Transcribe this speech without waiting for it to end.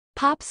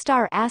Pop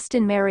star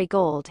Aston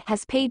Merrygold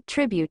has paid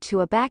tribute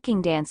to a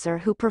backing dancer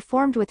who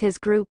performed with his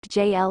group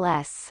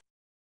JLS.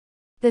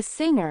 The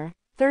singer,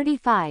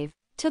 35,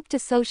 took to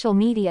social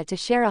media to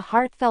share a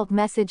heartfelt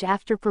message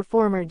after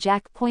performer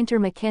Jack Pointer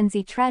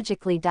Mackenzie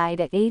tragically died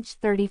at age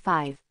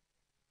 35.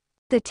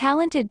 The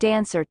talented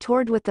dancer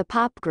toured with the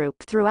pop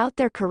group throughout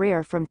their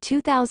career from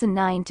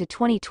 2009 to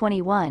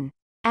 2021,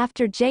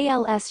 after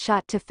JLS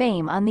shot to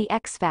fame on The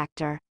X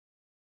Factor.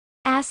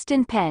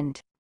 Aston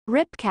penned,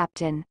 "Rip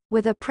Captain,"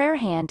 with a prayer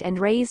hand and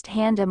raised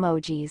hand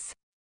emojis.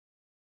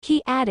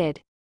 He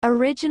added,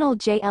 original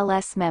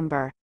JLS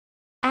member.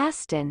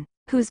 Aston,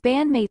 whose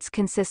bandmates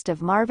consist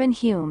of Marvin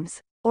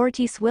Humes,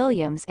 Ortiz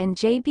Williams and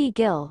J.B.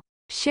 Gill,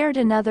 shared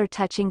another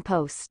touching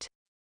post.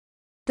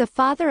 The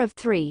father of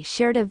three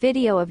shared a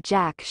video of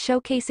Jack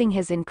showcasing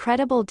his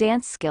incredible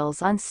dance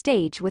skills on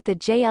stage with the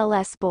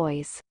JLS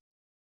boys.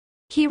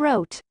 He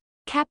wrote,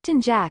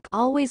 "Captain Jack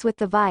always with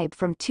the vibe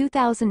from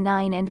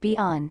 2009 and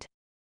beyond.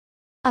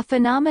 A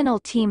phenomenal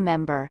team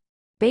member."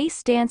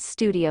 Bass Dance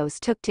Studios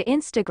took to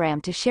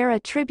Instagram to share a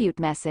tribute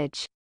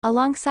message,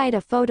 alongside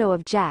a photo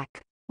of Jack,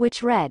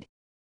 which read,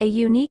 "A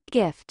unique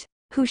gift,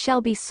 who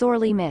shall be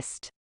sorely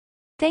missed.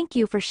 Thank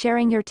you for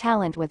sharing your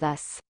talent with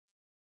us."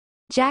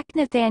 Jack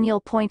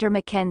Nathaniel Pointer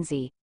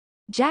Mackenzie.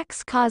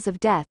 Jack's cause of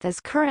death is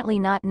currently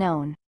not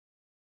known.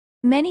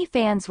 Many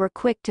fans were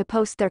quick to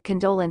post their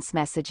condolence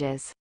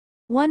messages.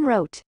 One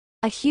wrote,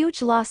 "A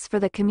huge loss for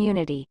the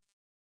community.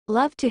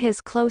 Love to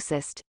his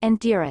closest and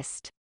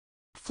dearest.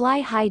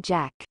 Fly high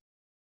Jack."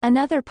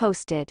 Another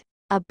posted,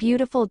 "A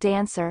beautiful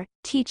dancer,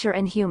 teacher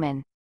and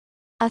human."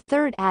 A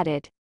third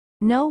added,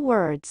 "No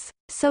words,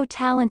 so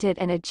talented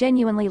and a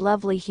genuinely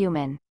lovely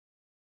human."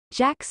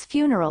 Jack's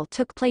funeral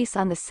took place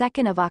on the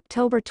 2nd of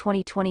October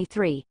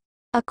 2023,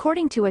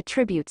 according to a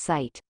tribute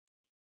site.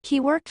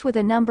 He worked with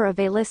a number of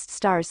A-list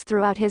stars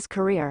throughout his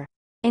career,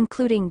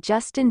 including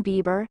Justin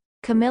Bieber,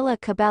 Camila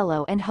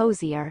Cabello and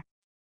Hozier.